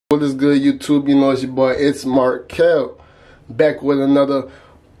What is good, YouTube? You know it's your boy, it's Snapcaht, back with another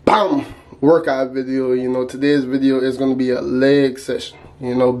workout video. You know, today's video is going to be a leg session,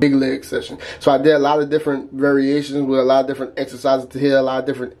 you know, big leg session. So I did a lot of different variations with a lot of different exercises to hit a lot of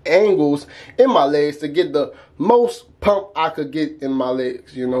different angles in my legs to get the most pump I could get in my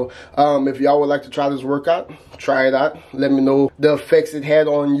legs, you know. If y'all would like to try this workout, try it out. Let me know the effects it had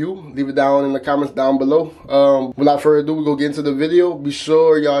on you. Leave it down in the comments down below. Without further ado, we go get into the video. Be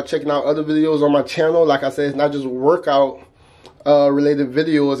sure y'all checking out other videos on my channel. Like I said, it's not just workout related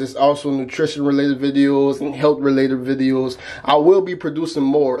videos, it's also nutrition related videos and health related videos. I will be producing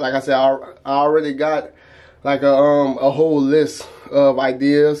more. Like I said, I already got like a whole list of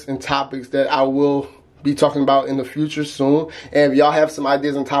ideas and topics that I will be talking about in the future soon. And if y'all have some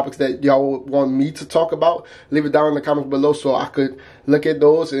ideas and topics that y'all want me to talk about, leave it down in the comments below so I could look at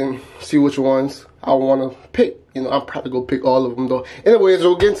those and see which ones I want to pick. You know, I'm probably gonna pick all of them though. Anyways,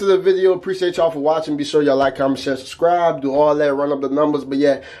 we'll get into the video. Appreciate y'all for watching. Be sure y'all like, comment, share, subscribe, do all that, run up the numbers. But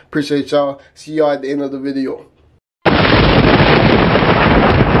yeah, appreciate y'all. See y'all at the end of the video.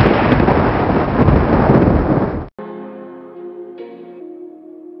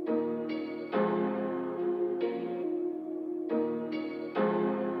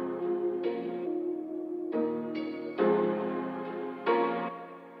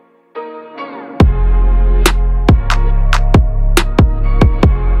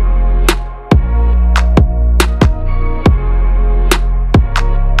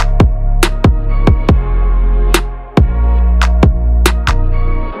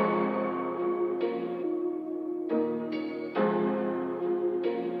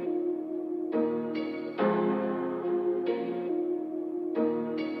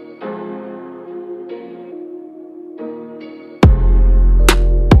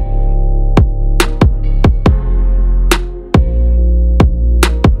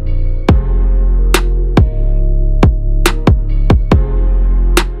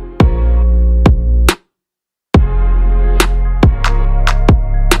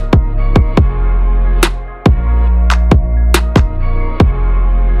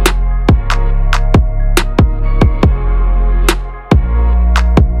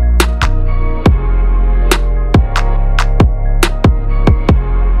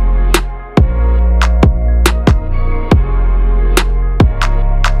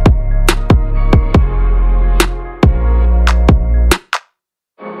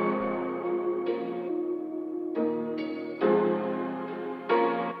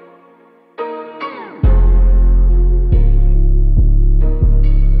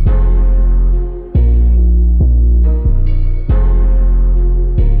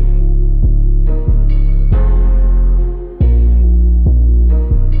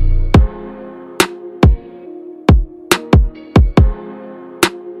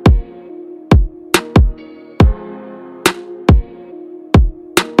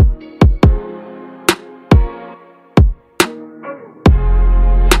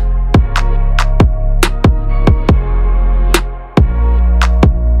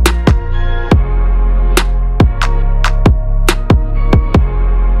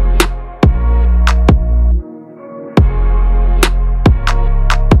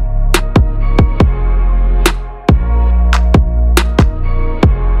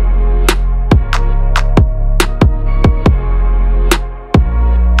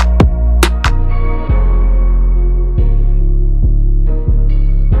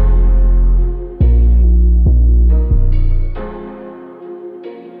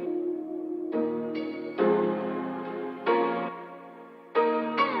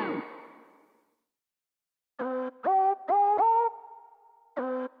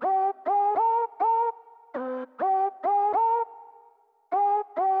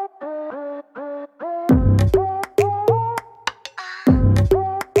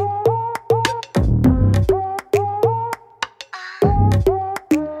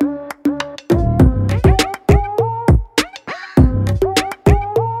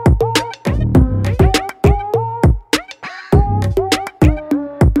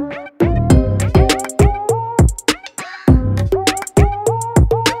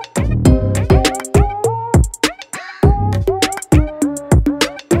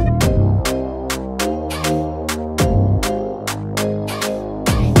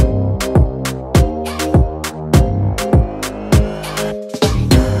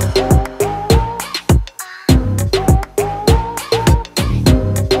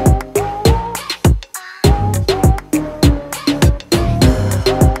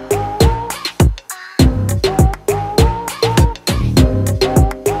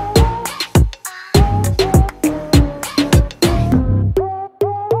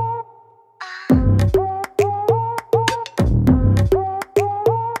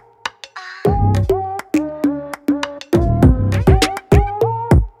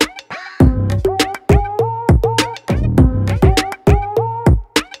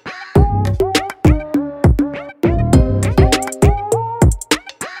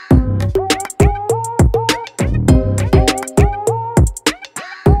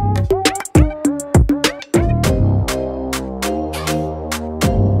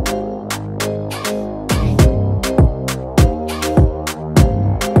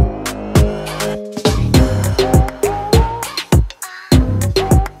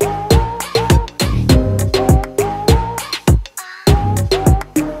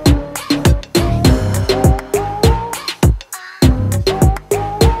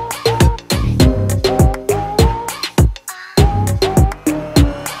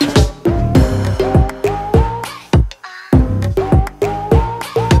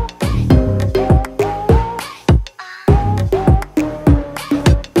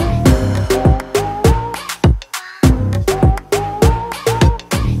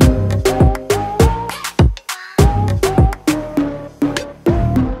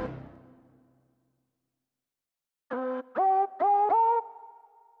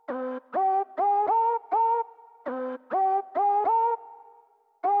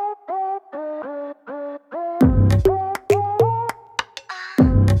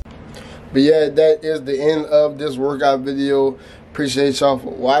 But yeah, that is the end of this workout video. Appreciate y'all for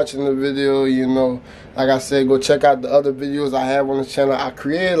watching the video. You know, like I said, go check out the other videos I have on the channel. I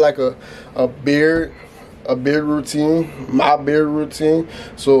created like a beard routine, my beard routine.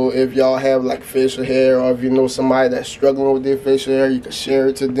 So if y'all have like facial hair, or if you know somebody that's struggling with their facial hair, you can share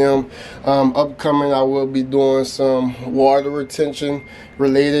it to them. Upcoming, I will be doing some water retention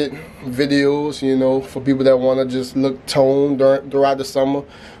related videos, you know, for people that want to just look toned throughout the summer,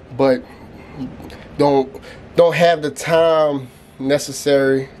 but don't have the time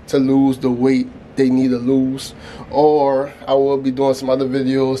necessary to lose the weight they need to lose. Or I will be doing some other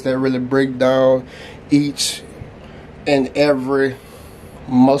videos that really break down each and every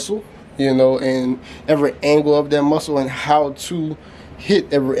muscle, you know, and every angle of that muscle, and how to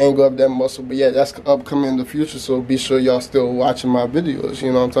hit every angle of that muscle. But yeah, that's upcoming in the future, so be sure y'all still watching my videos,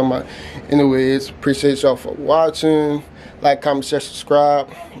 you know what I'm talking about. Anyways, appreciate y'all for watching. Like, comment, share, subscribe,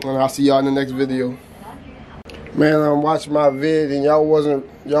 and I'll see y'all in the next video. Man, I'm watching my vid and y'all wasn't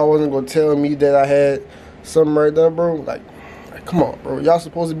gonna tell me that I had something right there, bro. Like come on, bro. Y'all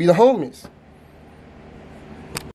supposed to be the homies.